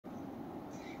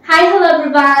Hi, hello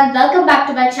everyone, welcome back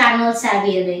to my channel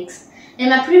Savvy. In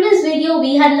my previous video,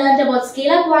 we had learned about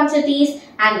scalar quantities,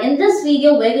 and in this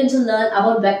video, we're going to learn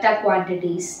about vector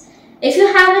quantities. If you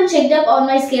haven't checked up on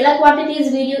my scalar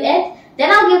quantities video yet,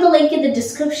 then I'll give the link in the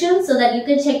description so that you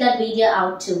can check that video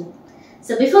out too.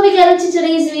 So before we get into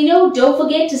today's video, don't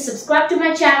forget to subscribe to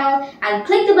my channel and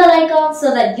click the bell icon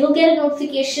so that you'll get a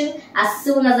notification as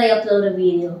soon as I upload a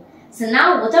video. So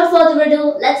now, without further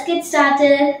ado, let's get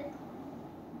started.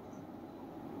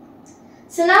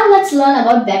 So now let's learn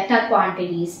about vector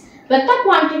quantities. Vector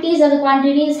quantities are the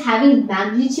quantities having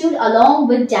magnitude along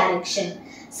with direction.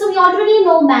 So we already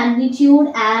know magnitude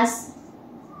as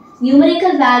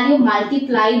numerical value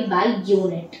multiplied by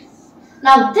unit.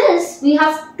 Now this we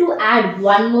have to add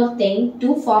one more thing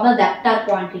to form a vector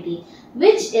quantity,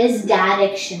 which is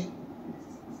direction.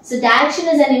 So direction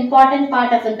is an important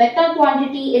part of a vector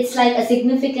quantity. It's like a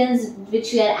significance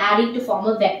which we are adding to form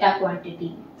a vector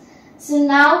quantity. So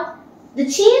now the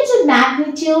change in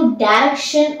magnitude,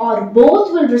 direction or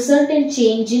both will result in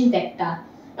change in vector.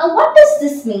 Now what does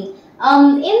this mean?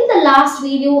 In the last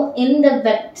video, in the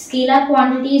scalar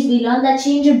quantities, we learned that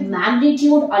change in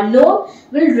magnitude alone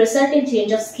will result in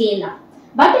change of scalar.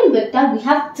 But in vector, we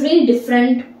have three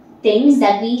different things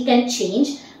that we can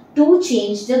change to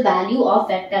change the value of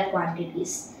vector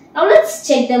quantities. Now let's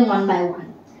check them one by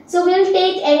one. So we'll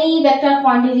take any vector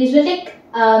quantities. We'll take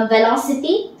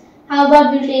velocity. How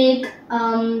about we'll take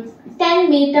 10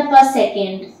 meter per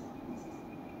second,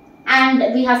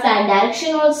 and we have to add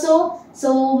direction also.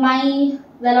 So my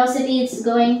velocity is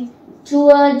going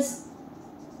towards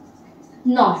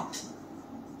north.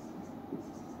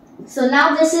 So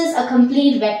now this is a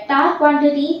complete vector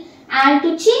quantity, and to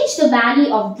change the value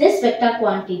of this vector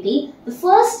quantity, the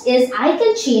first is I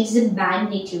can change the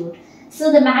magnitude.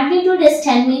 So the magnitude is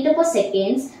 10 meter per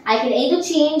second. I can either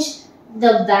change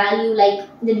the value, like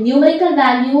the numerical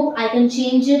value, I can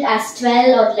change it as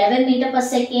 12 or 11 meter per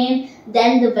second,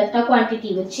 then the vector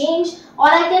quantity will change, or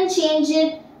I can change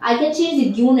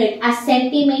the unit as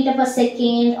centimeter per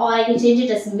second, or I can change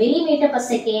it as millimeter per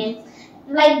second.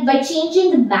 Like by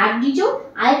changing the magnitude,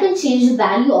 I can change the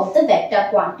value of the vector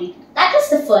quantity. That is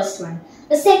the first one.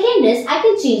 The second is I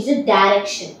can change the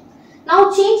direction. Now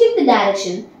changing the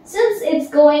direction, since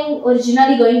it's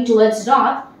originally going towards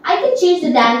north, I can change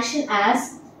the direction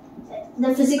as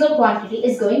the physical quantity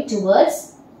is going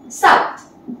towards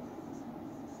south.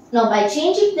 Now by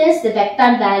changing this, the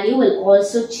vector value will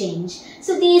also change.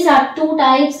 So these are two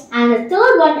types, and the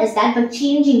third one is that by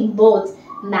changing both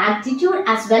magnitude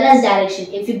as well as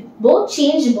direction. If you both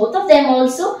change both of them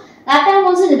also, that time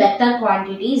also the vector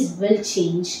quantities will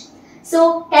change.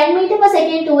 So 10 meter per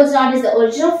second towards north is the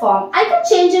original form. I can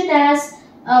change it as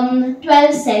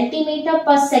 12 centimeter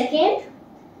per second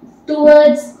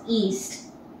towards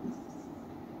east.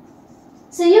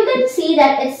 So you can see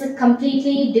that it's a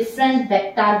completely different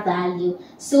vector value.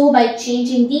 So by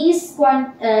changing these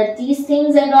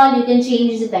things and all, you can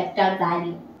change the vector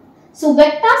value. So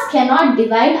vectors cannot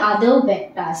divide other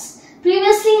vectors.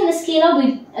 Previously in the scalar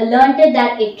we learned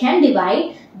that it can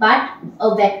divide, but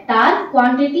a vector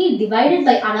quantity divided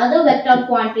by another vector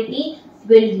quantity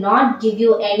will not give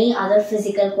you any other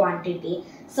physical quantity.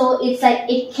 So it's like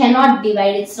it cannot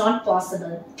divide, it's not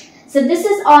possible. So this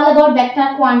is all about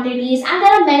vector quantities, and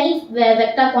there are many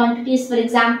vector quantities. For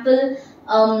example,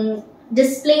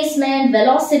 displacement,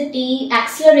 velocity,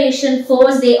 acceleration,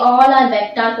 force, they all are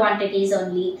vector quantities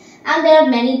only. And there are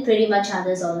many pretty much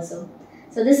others also.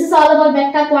 So this is all about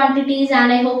vector quantities,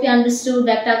 and I hope you understood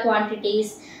vector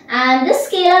quantities. And this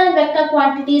scalar and vector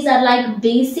quantities are like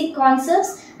basic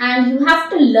concepts, and you have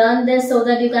to learn this so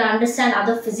that you can understand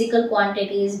other physical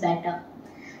quantities better.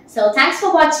 So thanks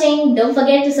for watching. Don't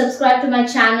forget to subscribe to my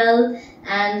channel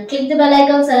and click the bell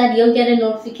icon so that you'll get a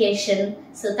notification.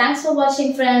 So thanks for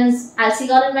watching, friends. I'll see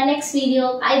you all in my next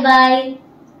video. Bye bye.